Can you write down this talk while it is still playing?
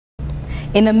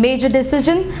In a major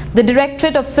decision, the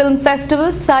Directorate of Film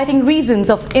Festivals, citing reasons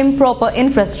of improper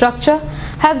infrastructure,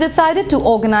 has decided to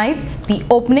organize the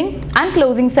opening and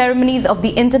closing ceremonies of the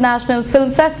International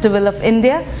Film Festival of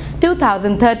India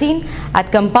 2013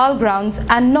 at Campal grounds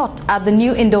and not at the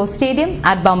new indoor stadium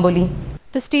at Bambolim.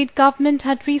 The state government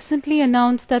had recently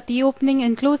announced that the opening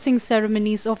and closing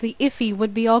ceremonies of the IFFI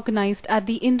would be organized at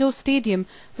the indoor stadium,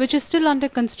 which is still under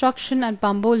construction at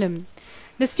Bambolim.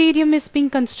 The stadium is being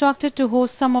constructed to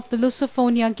host some of the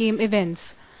Lusophonia game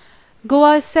events.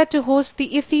 Goa is set to host the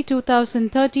IFFI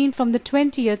 2013 from the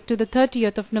 20th to the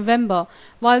 30th of November,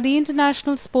 while the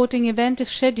international sporting event is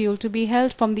scheduled to be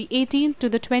held from the 18th to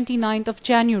the 29th of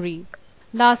January.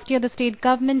 Last year, the state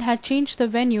government had changed the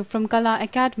venue from Kala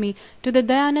Academy to the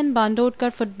Dayanand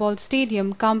Bandodkar Football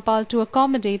Stadium, Campal, to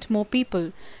accommodate more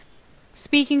people.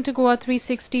 Speaking to Goa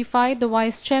 365, the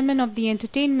Vice Chairman of the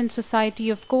Entertainment Society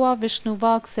of Goa, Vishnu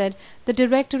Vag, said the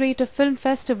Directorate of Film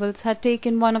Festivals had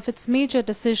taken one of its major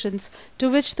decisions, to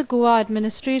which the Goa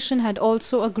administration had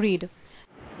also agreed.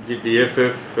 The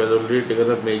DFF has already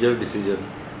taken a major decision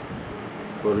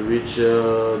for which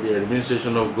the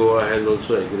administration of Goa has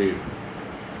also agreed.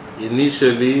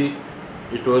 Initially,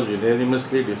 it was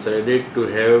unanimously decided to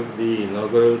have the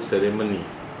inaugural ceremony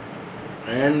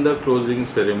and the closing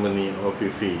ceremony of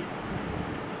IFFI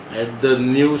at the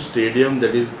new stadium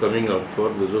that is coming up for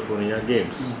Lusophonia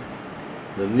games.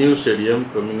 The new stadium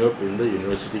coming up in the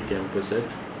university campus at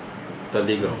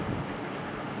Taligaon.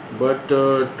 But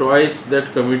twice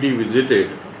that committee visited,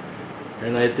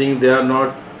 and I think they are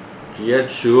not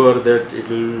yet sure that it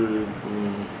will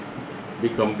be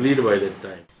complete by that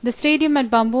time. The stadium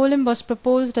at Bambolim was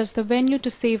proposed as the venue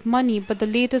to save money, but the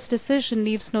latest decision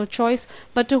leaves no choice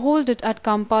but to hold it at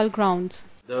Campal grounds.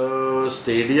 The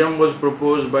stadium was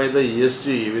proposed by the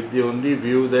ESG with the only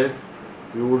view that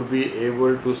we would be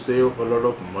able to save a lot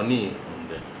of money on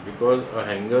that, because a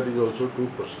hangar is also too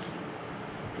costly.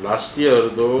 Last year,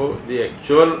 though, the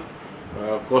actual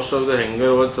cost of the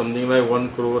hangar was something like 1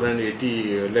 crore and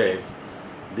 80 lakh,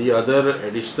 the other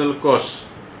additional costs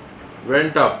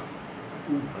went up,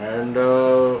 and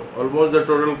almost the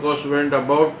total cost went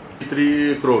about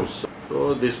 3 crores.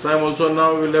 So this time also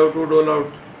now we will have to dole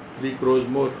out 3 crores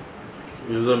more.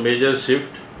 This is a major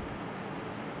shift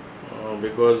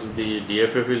because the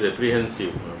DFF is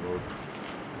apprehensive about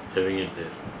having it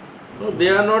there. No, they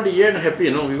are not yet happy,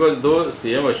 because though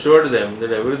CM assured them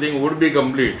that everything would be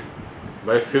complete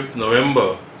by 5th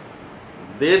November,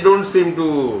 they don't seem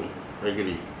to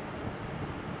agree.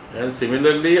 And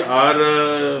similarly,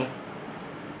 our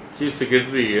Chief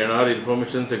Secretary and our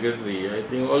Information Secretary, I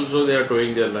think also they are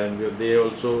towing their line, because they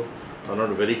also are not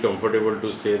very comfortable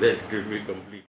to say that it will be complete.